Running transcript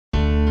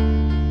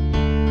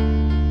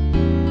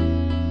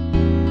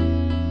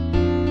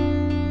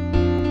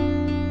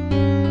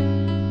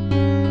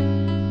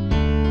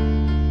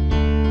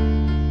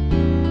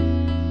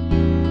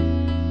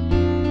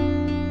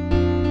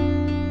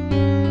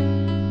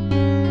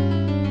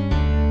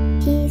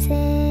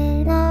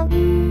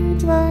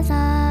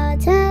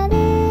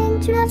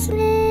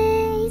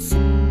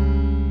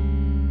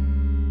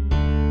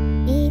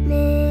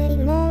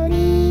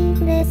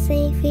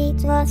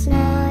last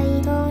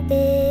night or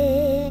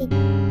day.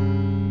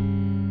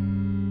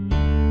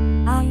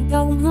 I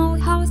don't know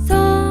how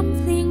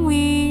something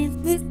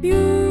with this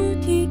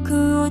beauty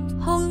could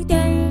hold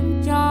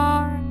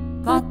danger,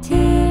 but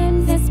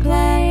in this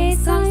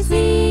place I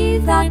see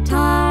that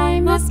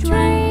I'm a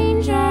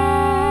stranger.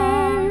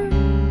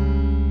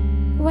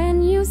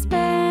 When you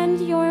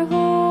spend your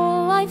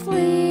whole life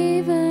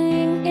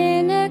living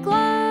in a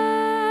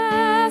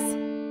glass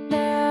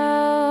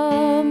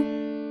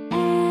dome,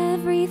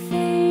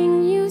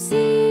 everything you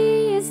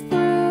see is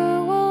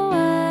through a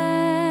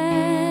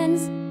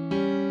lens.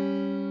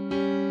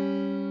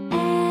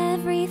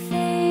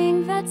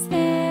 Everything that's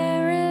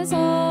there is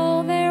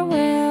all there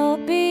will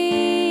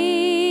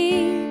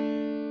be.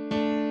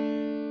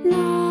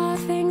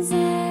 Nothing's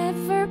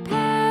ever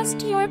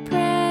past your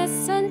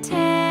present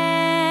tense.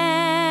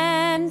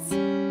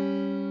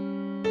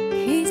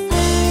 He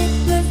said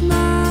there's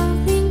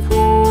nothing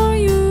for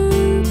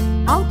you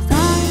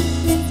outside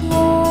this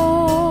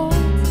walls,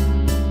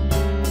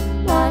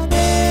 but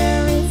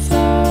there is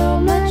so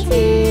much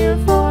here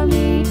for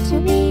me to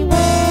be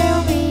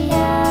wary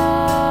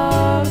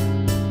of.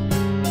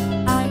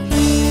 I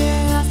hear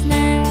a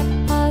snap,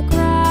 a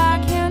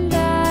crack, and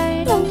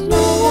I don't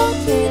know what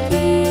it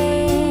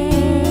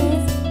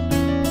is.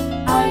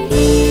 I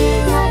hear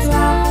a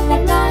drop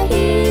and a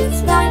hiss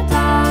that I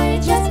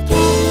just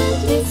can't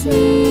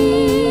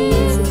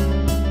dismiss.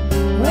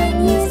 When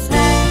you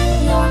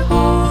spend your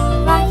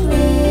whole life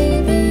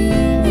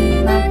living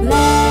in a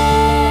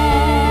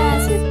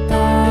glass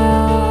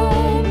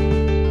dome,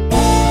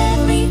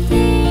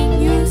 everything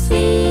you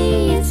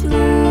see is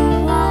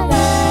through a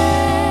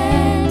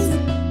lens.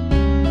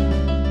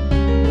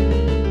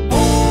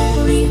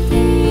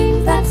 Everything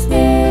that's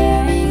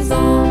there is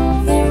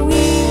all there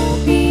will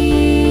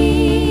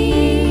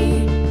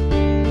be.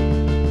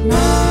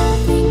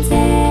 Nothing's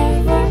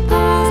ever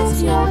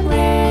past your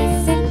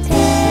present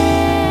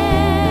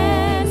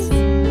tense.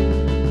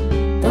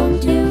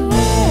 Don't you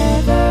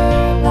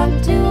ever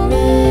want to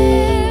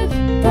live?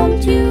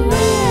 Don't you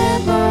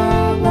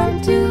ever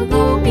want to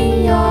go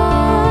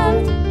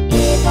beyond?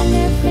 Even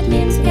if it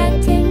means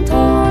getting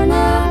torn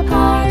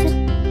apart,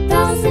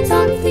 doesn't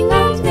something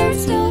out there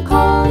still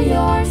call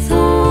your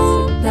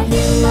soul? The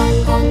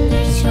human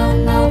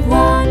condition of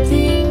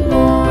wanting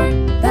more,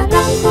 the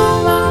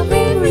downfall of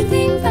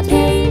everything that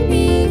came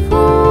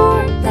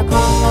before, the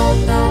call of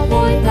the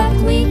void that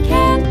we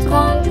can't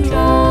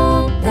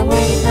control, the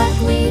way that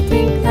we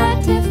think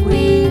that if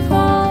we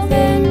fall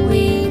then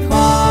we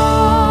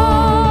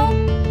fall.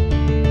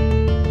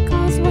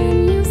 'Cause when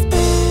you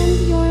spend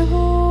your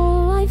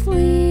whole life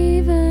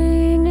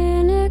living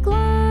in a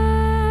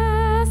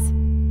glass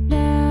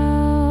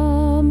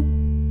dome,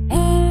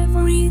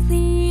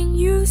 everything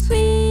you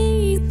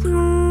see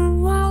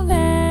through a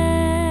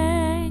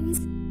lens.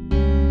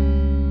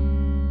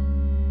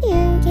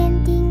 You can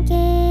think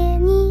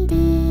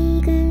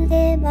anything, could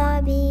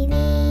ever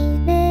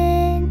believe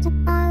it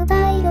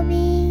outside of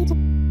it.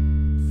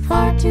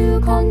 Far too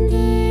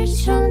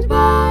conditioned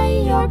by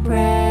your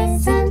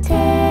present